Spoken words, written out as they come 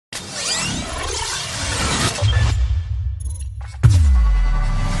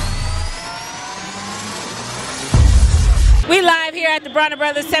at the Bronner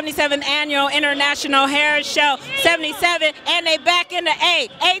Brothers 77th Annual International Hair Show 77, and they back in the A.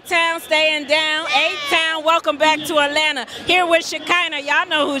 A-Town staying down. A-Town, welcome back to Atlanta. Here with Shekinah. Y'all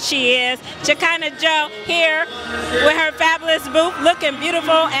know who she is. Shekinah Joe here with her fabulous booth, looking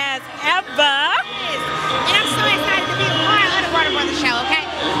beautiful as ever. And I'm so excited to be a part of the Bronner Brothers show, okay?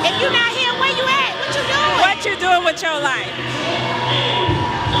 If you're not here, where you at? What you doing? What you doing with your life?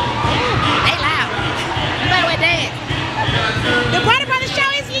 They loud. You better with dance. The Bronner Brothers show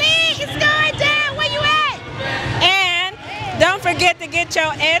is lit. It's going down. Where you at? And don't forget to get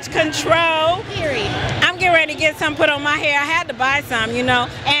your edge control. Period. I'm getting ready to get some put on my hair. I had to buy some, you know.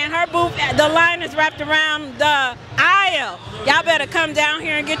 And her booth, the line is wrapped around the aisle. Y'all better come down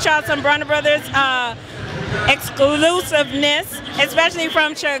here and get y'all some Bronner Brothers exclusiveness, especially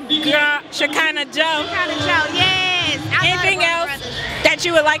from Shekinah Joe. Shekinah Joe, yes. Anything else that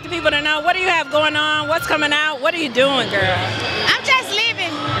you would like the people to know? What do you have going on? What's coming out? What are you doing, girl? I'm just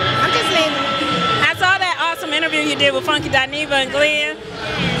living. I'm just living. I saw that awesome interview you did with Funky Dineva and Glenn.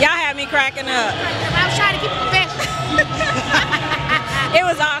 Y'all had me cracking up. I was trying to keep it professional. It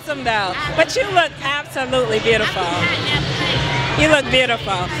was awesome though. But you look absolutely beautiful. You look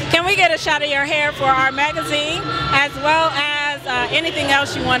beautiful. Can we get a shot of your hair for our magazine, as well as anything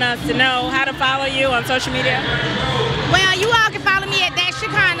else you want us to know? How to follow you on social media? Well, you all can follow me at that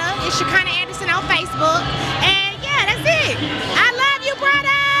Shekinah. It's Shekinah Anderson on Facebook.